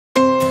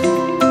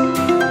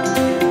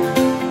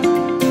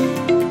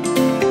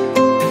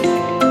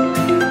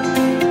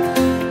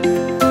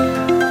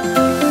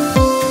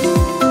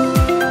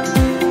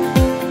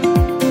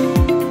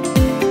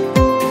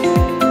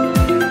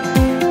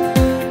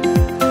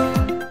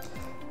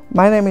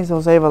My name is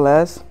Jose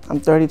Valez. I'm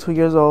 32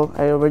 years old.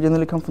 I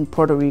originally come from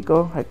Puerto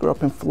Rico. I grew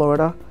up in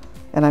Florida,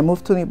 and I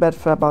moved to New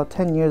Bedford about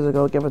 10 years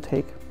ago, give or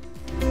take.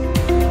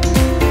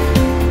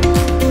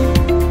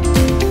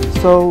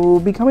 So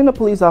becoming a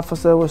police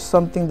officer was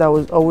something that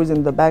was always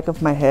in the back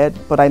of my head,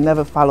 but I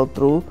never followed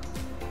through.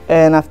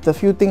 And after a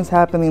few things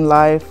happened in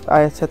life,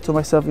 I said to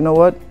myself, you know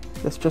what?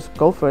 Let's just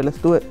go for it. Let's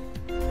do it.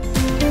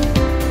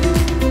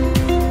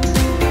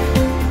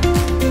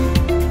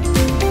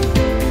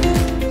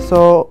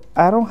 So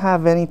I don't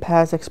have any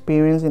past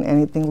experience in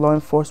anything law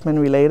enforcement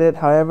related.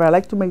 However, I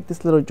like to make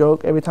this little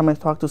joke every time I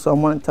talk to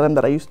someone and tell them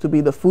that I used to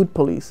be the food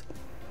police.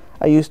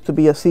 I used to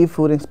be a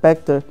seafood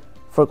inspector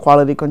for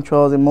quality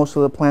controls in most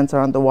of the plants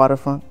around the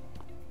waterfront.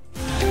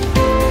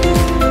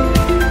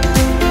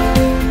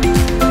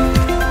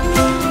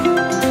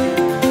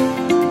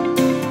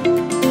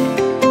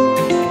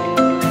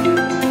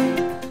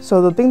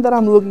 So the thing that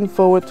I'm looking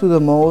forward to the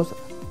most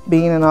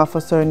being an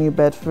officer in New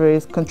Bedford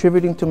is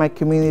contributing to my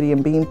community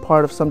and being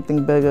part of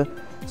something bigger,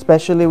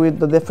 especially with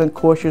the different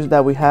cultures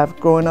that we have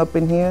growing up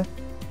in here.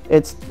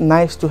 It's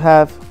nice to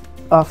have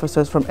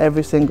officers from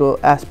every single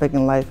aspect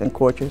in life and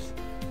cultures.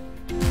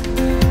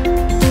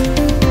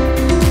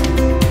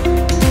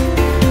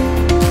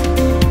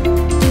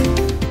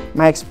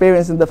 My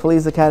experience in the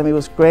police academy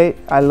was great.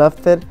 I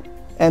loved it.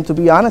 And to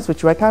be honest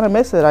with you, I kind of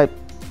miss it.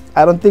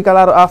 I don't think a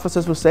lot of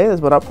officers would say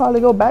this, but I'll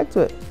probably go back to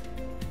it.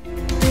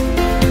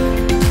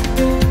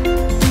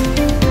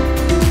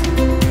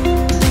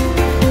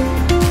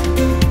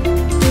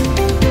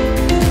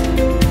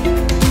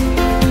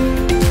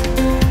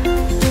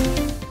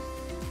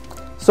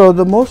 So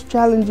the most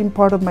challenging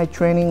part of my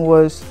training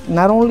was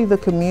not only the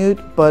commute,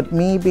 but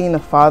me being a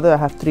father. I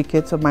have 3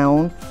 kids of my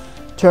own,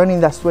 turning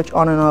that switch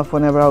on and off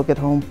whenever I'll get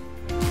home.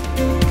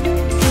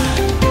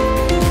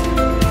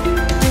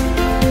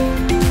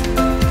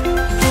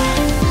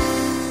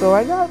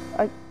 So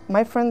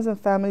my friends and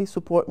family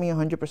support me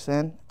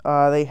 100%.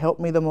 They help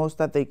me the most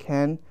that they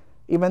can,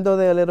 even though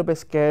they're a little bit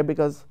scared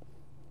because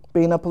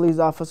being a police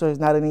officer is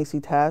not an easy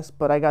task,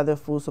 but I got their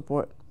full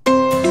support.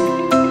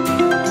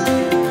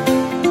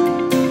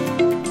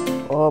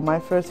 Oh, my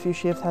first few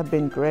shifts have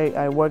been great.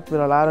 I worked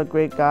with a lot of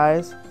great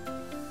guys.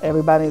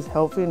 Everybody is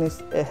helping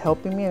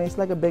me, and it's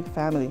like a big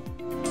family.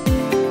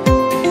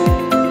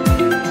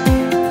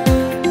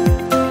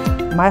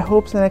 My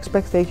hopes and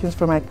expectations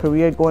for my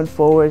career going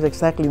forward is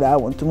exactly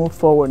that one, to move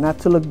forward, not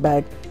to look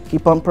back,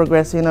 keep on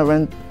progressing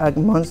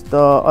amongst the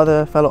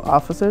other fellow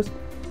officers,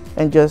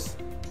 and just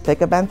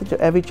take advantage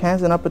of every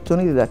chance and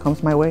opportunity that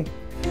comes my way.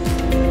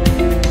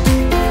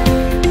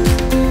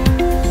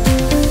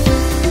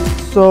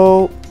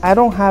 So I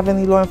don't have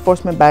any law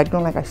enforcement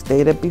background like I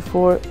stated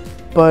before,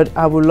 but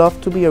I would love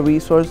to be a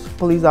resource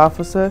police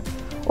officer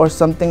or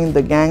something in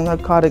the gang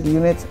narcotic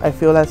units. I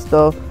feel as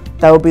though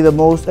that would be the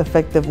most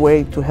effective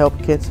way to help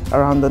kids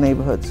around the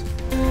neighborhoods.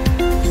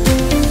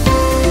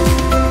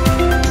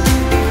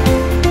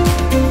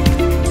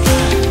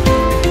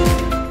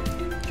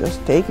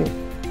 Just take it.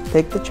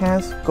 Take the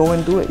chance, go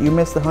and do it. You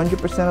miss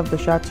 100% of the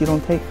shots you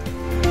don't take.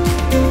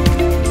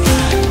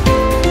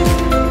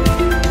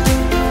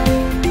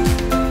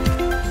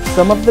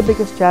 Some of the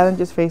biggest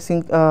challenges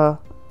facing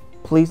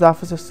police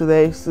officers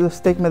today is the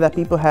stigma that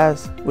people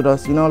has with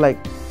us. You know, like,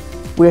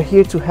 we're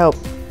here to help.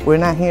 We're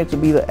not here to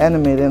be the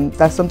enemy, and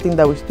that's something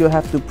that we still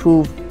have to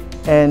prove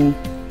and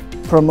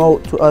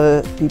promote to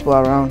other people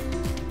around.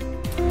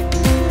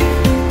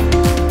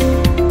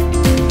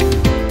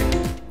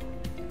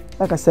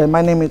 Like I said,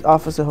 my name is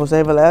Officer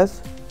Jose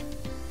Valez.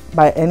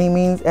 By any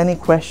means, any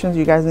questions,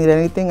 you guys need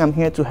anything, I'm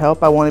here to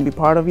help. I want to be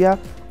part of ya.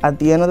 At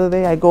the end of the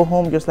day, I go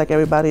home just like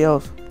everybody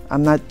else.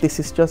 This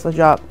is just a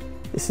job.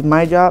 This is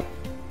my job.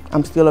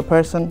 I'm still a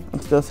person. I'm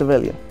still a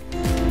civilian.